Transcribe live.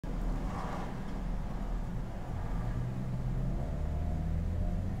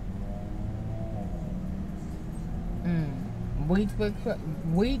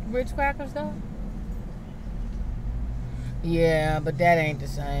Wheat Ritz crackers though? Yeah, but that ain't the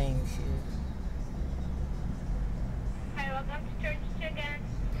same shit. Hi, welcome to Church Chicken.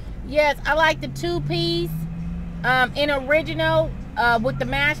 Yes, I like the 2-piece in original with the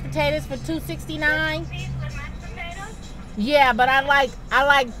mashed potatoes for $2.69. Beef with mashed potatoes? Yeah, but I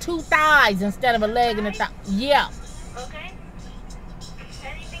like 2 thighs instead of a leg and a thigh. Yeah. Okay.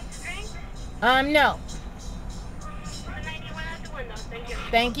 Anything to drink? No. The 91 out the window. Thank you.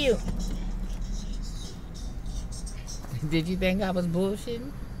 Thank you. Did you think I was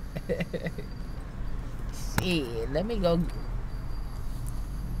bullshitting? Shit, let me go.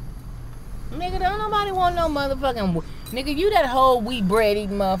 Nigga, don't nobody want no motherfucking... Nigga, you that whole wheat bread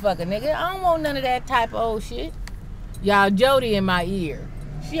eating motherfucker, nigga. I don't want none of that type of old shit. Y'all, Jody in my ear.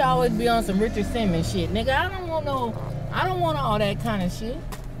 She always be on some Richard Simmons shit. Nigga, I don't want all that kind of shit.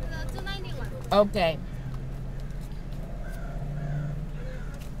 No, $2.91. Okay.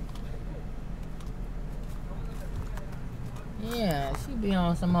 Yeah, she be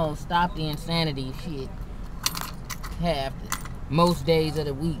on some old stop the insanity shit. Most days of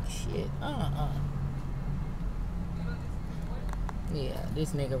the week shit. Yeah,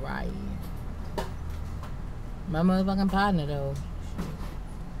 this nigga right here. My motherfucking partner though. Shit.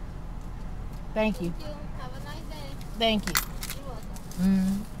 Thank you. Thank you. Have a nice day. Thank you. You're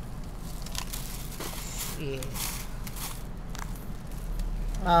welcome. Shit.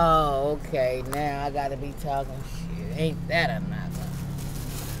 Oh, okay. Now I gotta be talking shit. Ain't that a knocker?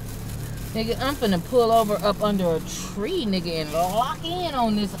 Nigga, I'm finna pull over up under a tree, nigga, and lock in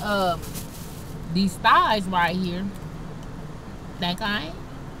on this, these thighs right here. Think I ain't?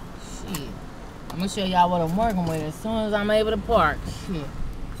 Shit. I'm gonna show y'all what I'm working with as soon as I'm able to park. Shit.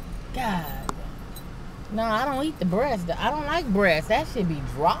 God. No, I don't eat the breast. I don't like breast. That shit be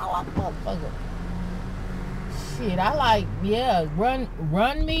dry like motherfucker. Shit, I like, yeah,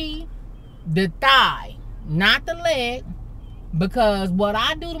 run me the thigh, not the leg. Because what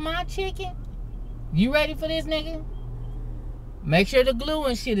I do to my chicken, you ready for this, nigga? Make sure the glue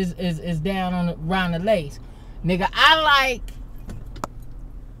and shit is down on around the lace. Nigga, I like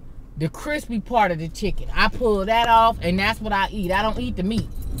the crispy part of the chicken. I pull that off and that's what I eat. I don't eat the meat.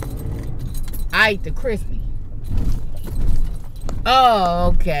 I eat the crispy.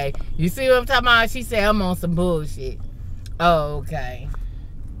 Oh, okay. You see what I'm talking about? She said I'm on some bullshit. Oh, okay.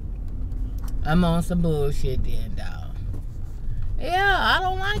 I'm on some bullshit then, dog. Yeah, I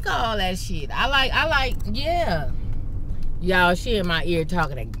don't like all that shit. I like, yeah. Y'all, she in my ear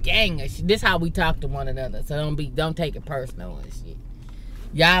talking a gang of shit. This how we talk to one another. So don't take it personal and shit.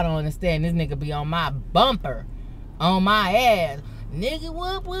 Y'all don't understand. This nigga be on my bumper. On my ass. Nigga,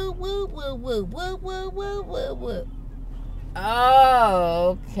 whoop, whoop, whoop, whoop, whoop, whoop, whoop, whoop, whoop, whoop.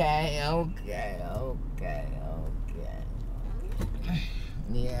 Oh, okay.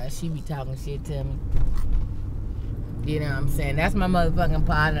 Yeah, she be talking shit to me. You know what I'm saying? That's my motherfucking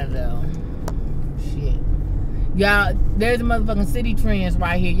partner, though. Shit. Y'all, there's a motherfucking City Trends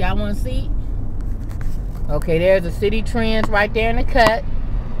right here. Y'all want to see? Okay, there's a City Trends right there in the cut.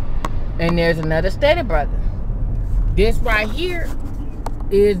 And there's another Steady Brother. This right here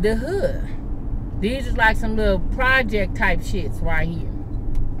is the hood. These is like some little project type shits right here.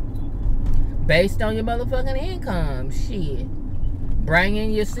 Based on your motherfucking income. Shit. Bring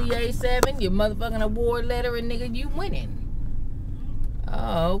in your CA7, your motherfucking award letter, and nigga, you winning.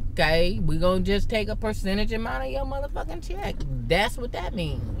 Okay, we gonna just take a percentage amount of your motherfucking check. That's what that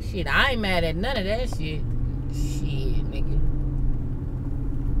means. Shit, I ain't mad at none of that shit. Shit, nigga.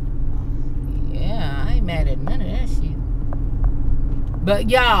 Yeah, I ain't mad at none of that shit. But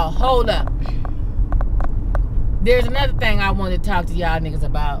y'all, hold up. There's another thing I want to talk to y'all niggas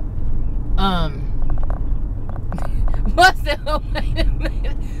about. What's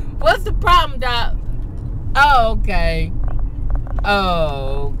the problem, Doc? Oh, okay.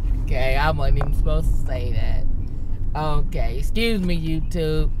 Oh, okay. I wasn't even supposed to say that. Okay. Excuse me,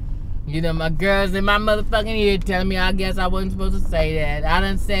 YouTube. You know, my girls in my motherfucking ear telling me I guess I wasn't supposed to say that. I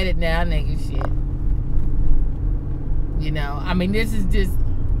done said it now, nigga, shit. You know, I mean, this is just...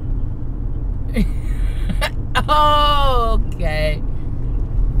 Oh, okay.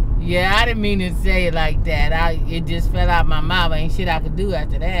 Yeah, I didn't mean to say it like that. It just fell out my mouth. Ain't shit I could do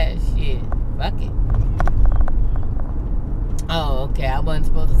after that. Shit. Fuck it. Oh, okay. I wasn't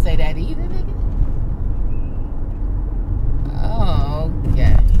supposed to say that either, nigga. Oh,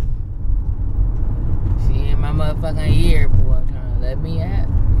 okay. She in my motherfucking ear, boy, trying to let me out.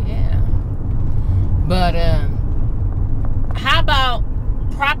 Yeah. But, how about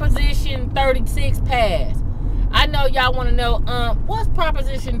Proposition 36 pass? I know y'all want to know, what's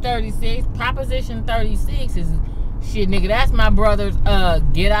Proposition 36? Proposition 36 is Shit, nigga, that's my brother's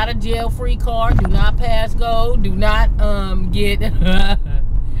get out of jail free card. Do not pass go. Do not get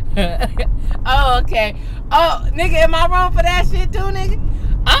oh, okay. Oh, nigga, am I wrong for that shit too, nigga?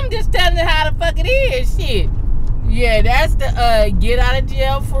 I'm just telling you how the fuck it is, shit. Yeah, that's the get out of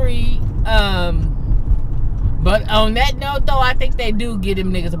jail free. But on that note though, I think they do get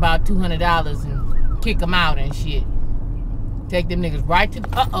them niggas about $200 and kick them out and shit. Take them niggas right to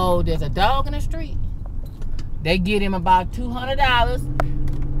the, there's a dog in the street. They get him about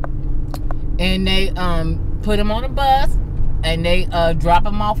 $200 and they put him on a bus and they drop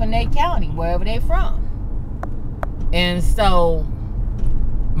him off in their county, wherever they from. And so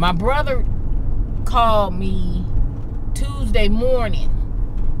my brother called me Tuesday morning.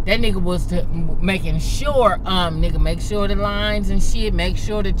 That nigga was making sure, nigga, make sure the lines and shit, make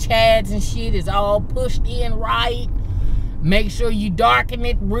sure the chads and shit is all pushed in right. Make sure you darken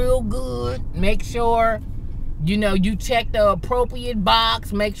it real good. Make sure, you know, you check the appropriate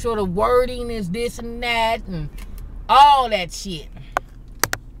box. Make sure the wording is this and that and all that shit.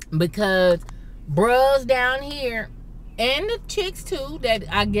 Because bros down here, and the chicks too, that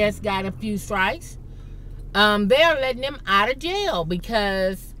I guess got a few strikes, they're letting them out of jail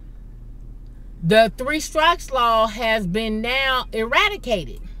because the 3 strikes law has been now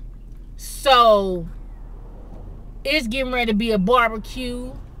eradicated. So it's getting ready to be a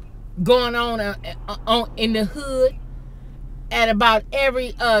barbecue going on in the hood at about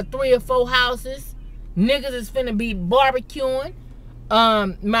every 3 or 4 houses. Niggas is finna be barbecuing.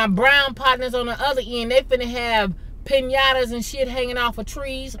 My brown partners on the other end, they finna have piñatas and shit hanging off of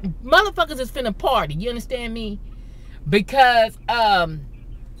trees. Motherfuckers is finna party, you understand me? Because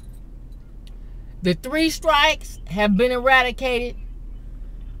the 3 strikes have been eradicated.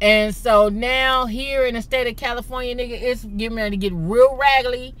 And so now here in the state of California, nigga, it's getting ready to get real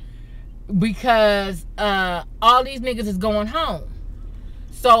raggedy because all these niggas is going home.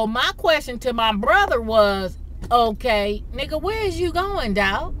 So my question to my brother was, okay, nigga, where is you going,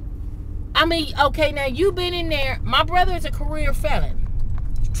 dawg? I mean, okay, now you been in there. My brother is a career felon.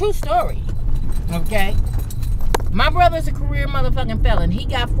 True story. Okay? My brother's a career motherfucking felon. He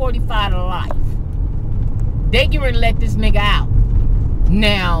got 45 to life. They get ready to let this nigga out.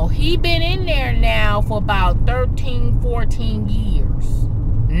 Now, he been in there now for about 13, 14 years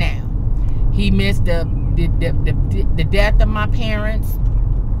now. He missed the death of my parents.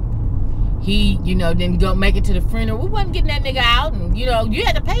 He, you know, didn't go make it to the funeral. We wasn't getting that nigga out. And, you know, you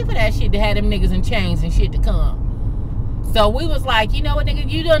had to pay for that shit to have them niggas in chains and shit to come. So we was like, you know what, nigga,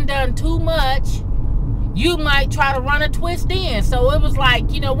 you done too much. You might try to run a twist in. So it was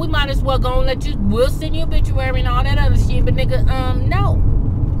like, you know, we might as well go and let you, we'll send you obituary and all that other shit. But nigga, no.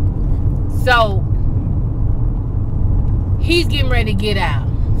 So he's getting ready to get out.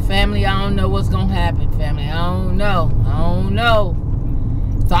 Family, I don't know what's gonna happen. Family, I don't know. I don't know.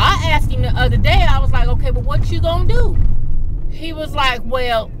 So I asked him the other day, I was like, okay, but what you gonna do? He was like,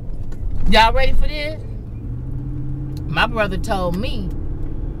 well, y'all ready for this? My brother told me,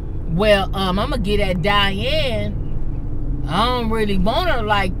 well, I'm gonna get at Diane. I don't really want her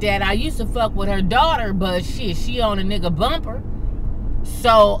like that. I used to fuck with her daughter, but shit, she on a nigga bumper.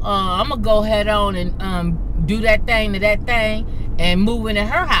 So I'm gonna go head on and do that thing to that thing and move into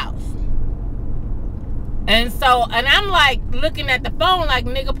her house. And so, and I'm like looking at the phone like,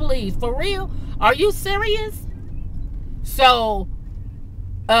 nigga, please, for real? Are you serious? So,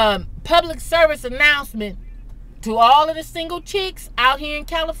 public service announcement to all of the single chicks out here in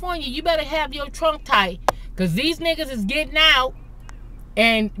California, you better have your trunk tight, because these niggas is getting out,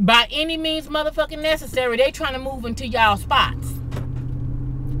 and by any means motherfucking necessary, they trying to move into y'all spots.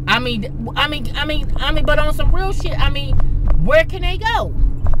 I mean, but on some real shit, I mean, where can they go?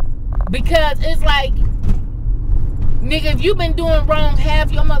 Because it's like, nigga, if you've been doing wrong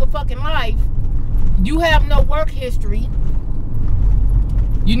half your motherfucking life, you have no work history.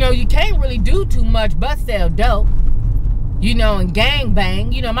 You know, you can't really do too much but sell dope. You know, and gang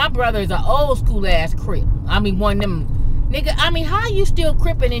bang. You know, my brother is an old school ass crip. I mean, one of them, nigga, I mean, how you still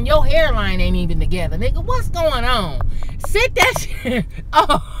cripping and your hairline ain't even together? Nigga, what's going on? Sit that shit.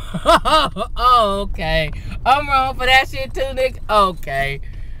 Oh, okay. I'm wrong for that shit too, nigga. Okay.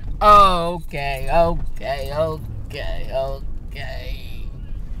 Okay.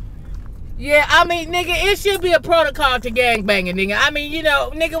 Yeah, I mean, nigga, it should be a protocol to gangbanging, nigga. I mean, you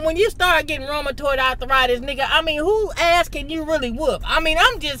know, nigga, when you start getting rheumatoid arthritis, nigga, I mean, who ass can you really whoop? I mean,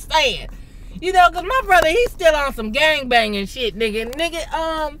 I'm just saying. You know, because my brother, he's still on some gangbanging shit, nigga.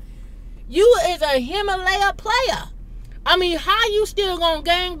 Nigga, you is a Himalaya player. I mean, how you still gonna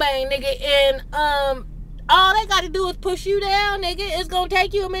gangbang, nigga, and, all they got to do is push you down, nigga. It's going to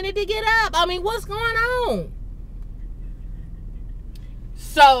take you a minute to get up. I mean, what's going on?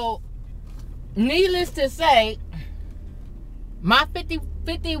 So, needless to say, my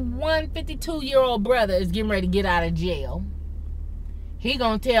 51, 52-year-old brother is getting ready to get out of jail. He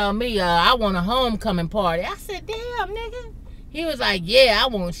gonna tell me, I want a homecoming party. I said, damn, nigga. He was like, yeah, I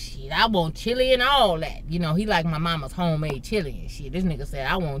want shit. I want chili and all that. You know, he like my mama's homemade chili and shit. This nigga said,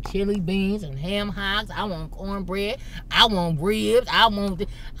 I want chili beans and ham hocks. I want cornbread. I want ribs. I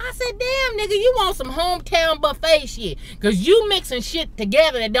said, damn, nigga, you want some hometown buffet shit. Because you mixing shit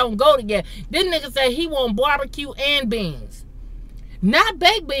together that don't go together. This nigga said he want barbecue and beans. Not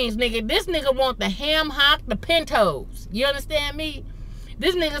baked beans, nigga. This nigga want the ham hock, the pintos. You understand me?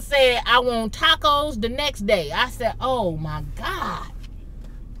 This nigga said, I want tacos the next day. I said, oh my God.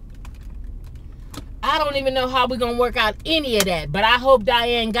 I don't even know how we're going to work out any of that. But I hope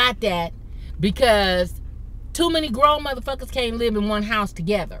Diane got that, because too many grown motherfuckers can't live in one house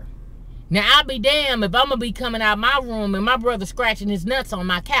together. Now, I'll be damned if I'm going to be coming out my room and my brother scratching his nuts on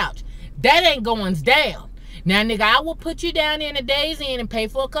my couch. That ain't going down. Now, nigga, I will put you down there in a day's inn and pay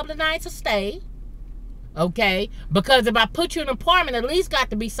for a couple of nights of stay. Okay, because if I put you in an apartment, at least got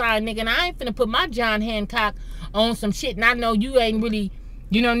to be signed, nigga, and I ain't finna put my John Hancock on some shit, and I know you ain't really,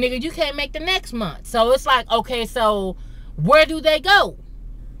 you know, nigga, you can't make the next month. So it's like, okay, so where do they go?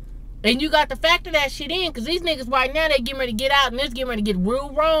 And you got to factor that shit in, because these niggas right now, they getting ready to get out, and it's getting ready to get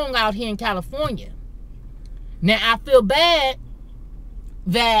real wrong out here in California. Now, I feel bad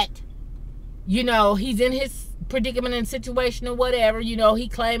that, you know, he's in his predicament and situation or whatever, you know, he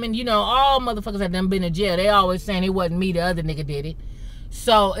claiming, you know, all motherfuckers have done been in jail. They always saying it wasn't me, the other nigga did it.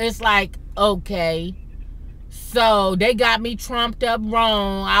 So it's like, okay, so they got me trumped up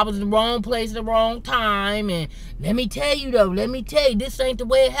wrong. I was in the wrong place at the wrong time. And let me tell you though, this ain't the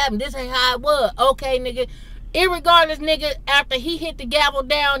way it happened. This ain't how it was. Okay, nigga. Irregardless, nigga, after he hit the gavel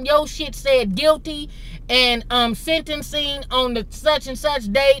down, your shit said guilty and sentencing on the such and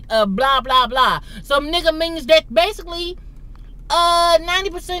such date of blah blah blah. So nigga means that basically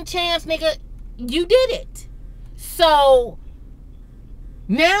 90% chance, nigga, you did it. So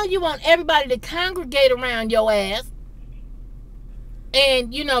now you want everybody to congregate around your ass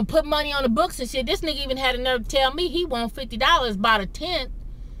and, you know, put money on the books and shit. This nigga even had another tell me he want $50 by the 10th.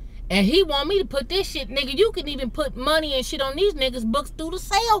 And he want me to put this shit, nigga, you can even put money and shit on these niggas' books through the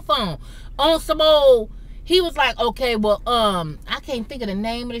cell phone. On some old, he was like, okay, well, I can't think of the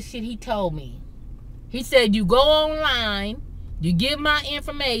name of the shit he told me. He said, you go online, you give my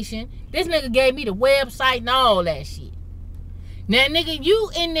information. This nigga gave me the website and all that shit. Now, nigga, you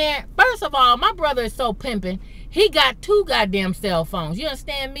in there, first of all, my brother is so pimping, he got 2 goddamn cell phones. You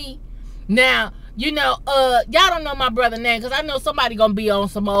understand me? Now, you know, y'all don't know my brother's name, because I know somebody gonna be on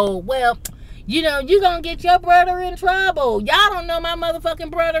some old, well, you know, you gonna get your brother in trouble. Y'all don't know my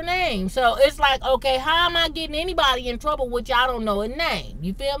motherfucking brother's name. So it's like, okay, how am I getting anybody in trouble with y'all don't know his name?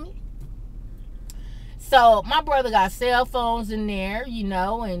 You feel me? So my brother got cell phones in there, you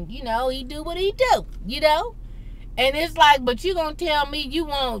know, and, you know, he do what he do, you know? And it's like, but you gonna tell me you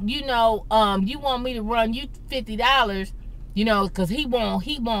want, you know, you want me to run you $50, you know, because he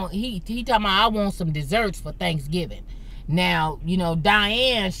talking about I want some desserts for Thanksgiving. Now, you know,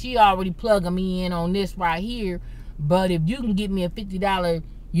 Diane, she already plugging me in on this right here. But if you can get me a $50,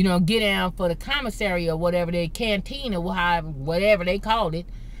 you know, get down for the commissary or whatever, the canteen or whatever they called it,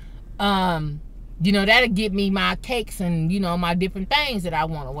 you know, that'll get me my cakes and, you know, my different things that I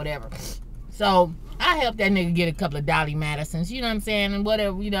want or whatever. So I helped that nigga get a couple of Dolly Madisons, you know what I'm saying, and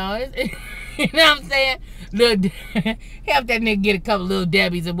whatever, you know, you know what I'm saying? Help that nigga get a couple little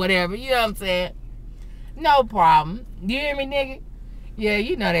Debbies or whatever, you know what I'm saying? No problem. You hear me, nigga? Yeah,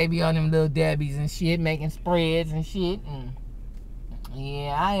 you know they be on them little Debbies and shit, making spreads and shit. And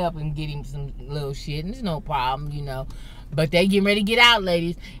yeah, I help him get him some little shit, and it's no problem, you know. But they getting ready to get out,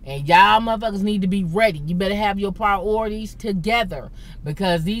 ladies. And y'all motherfuckers need to be ready. You better have your priorities together.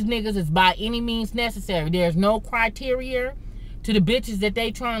 Because these niggas is by any means necessary. There's no criteria to the bitches that they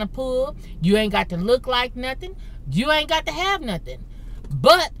trying to pull. You ain't got to look like nothing. You ain't got to have nothing.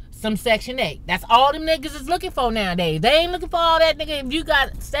 But some Section 8. That's all them niggas is looking for nowadays. They ain't looking for all that, nigga. If you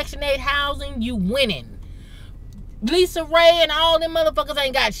got Section 8 housing, you winning. Lisa Ray and all them motherfuckers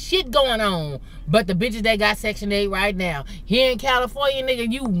ain't got shit going on. But the bitches that got Section 8 right now. Here in California,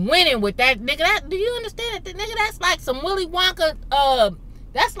 nigga, you winning with that, nigga. That, do you understand that, nigga? That's like some Willy Wonka,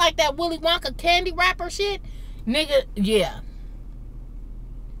 that's like that Willy Wonka candy wrapper shit. Nigga, yeah.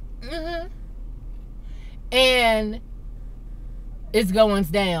 And it's going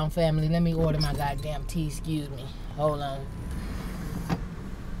down, family. Let me order my goddamn tea, excuse me. Hold on.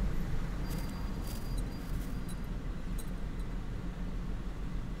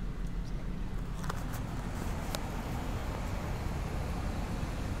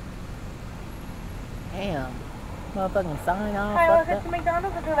 motherfucking sign all Hi, fucked welcome up. to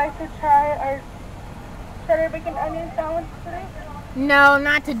McDonald's. Would you like to try our cheddar bacon onion sandwich today? No,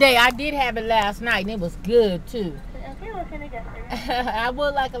 not today. I did have it last night, and it was good, too. Okay, what can I get for you? I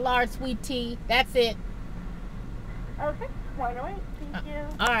would like a large sweet tea. That's it. Okay, one away. Thank you.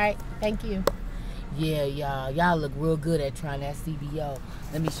 All right. Thank you. Yeah, y'all. Y'all look real good at trying that CBO.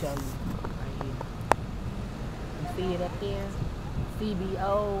 Let me show you. Right here. You see it up there?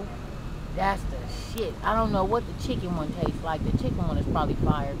 CBO. That's the shit. I don't know what the chicken one tastes like. The chicken one is probably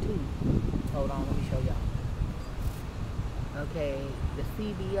fire, too. Hold on. Let me show y'all. Okay. The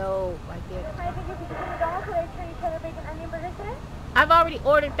CBO right there. Hi, thank you for choosing McDonald's. Would I try your cheddar bacon onion burger today? I've already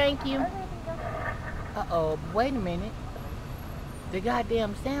ordered. Thank you. Okay, thank you. Uh-oh. Wait a minute. The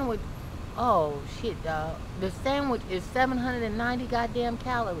goddamn sandwich. Oh, shit, dog. The sandwich is 790 goddamn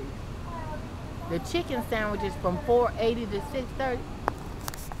calories. The chicken sandwich is from 480 to 630.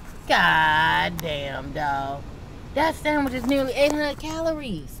 God damn, dog. That sandwich is nearly 800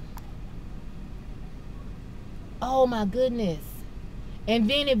 calories. Oh, my goodness. And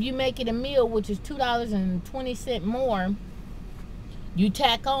then if you make it a meal, which is $2.20 more, you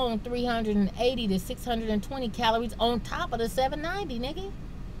tack on 380 to 620 calories on top of the 790, nigga.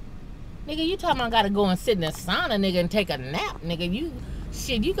 Nigga, you talking about gotta go and sit in a sauna, nigga, and take a nap, nigga. You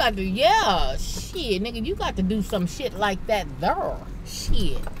got to, yeah, shit, nigga, you got to do some shit like that there.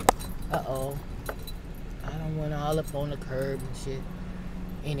 Shit. Uh-oh. I don't want all up on the curb and shit.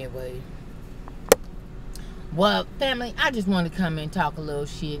 Anyway. Well, family, I just want to come and talk a little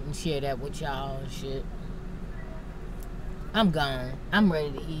shit and share that with y'all and shit. I'm gone. I'm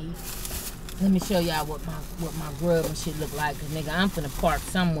ready to eat. Let me show y'all what my grub and shit look like. Cause nigga, I'm finna park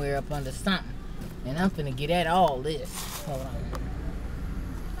somewhere up under something. And I'm finna get at all this. Hold on.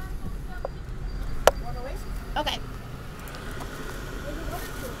 Okay.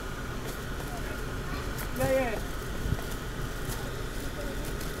 Yeah.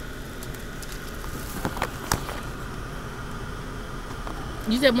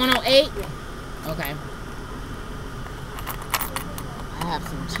 You said 108? Okay. I have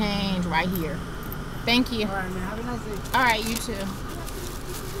some change right here. Thank you. All right, man. Have a nice day. All right, you too.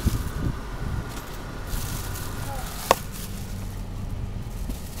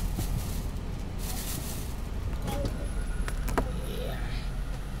 Yeah.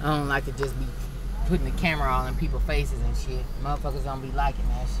 I don't like to just be putting the camera all in people's faces and shit. Motherfuckers don't be liking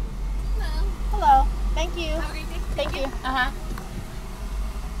that shit. Hello. Hello. Thank you. Have a great day. Thank you. Uh-huh.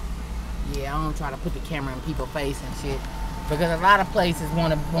 Yeah, I don't try to put the camera in people's face and shit. Because a lot of places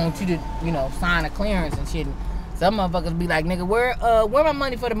want you to, you know, sign a clearance and shit. Some motherfuckers be like, nigga, where my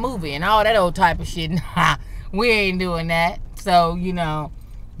money for the movie and all that old type of shit. Nah, we ain't doing that. So, you know,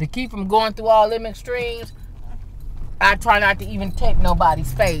 to keep from going through all them extremes, I try not to even take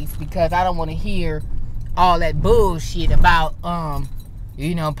nobody's face because I don't want to hear all that bullshit about,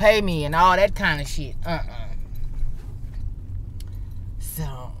 you know, pay me and all that kind of shit.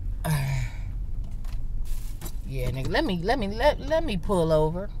 So, yeah, nigga, let me pull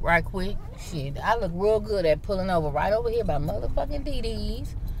over right quick. Shit, I look real good at pulling over right over here by motherfucking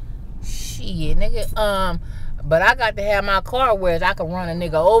DD's. Shit, nigga, but I got to have my car where I can run a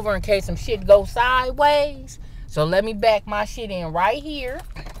nigga over in case some shit go sideways. So let me back my shit in right here.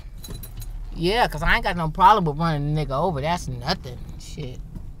 Yeah, cause I ain't got no problem with running a nigga over. That's nothing. Shit,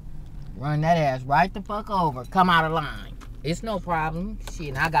 run that ass right the fuck over. Come out of line. It's no problem.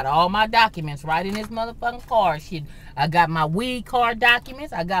 Shit, I got all my documents right in this motherfucking car. Shit, I got my weed card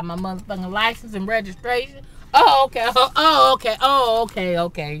documents. I got my motherfucking license and registration. Oh, okay. Oh, okay. Oh, okay.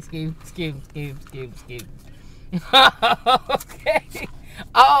 Okay. Excuse. Okay.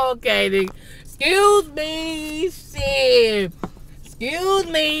 Oh, okay. Excuse me. Shit. Excuse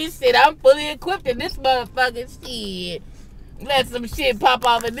me. Shit, I'm fully equipped in this motherfucking shit. Let some shit pop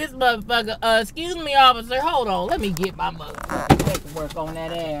off in this motherfucker. Excuse me, officer. Hold on. Let me get my motherfucking paperwork on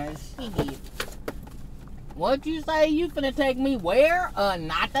that ass. Shit. What you say? You finna take me where?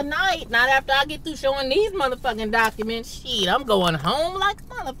 Not tonight. Not after I get through showing these motherfucking documents. Shit, I'm going home like a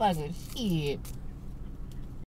motherfucker. Shit.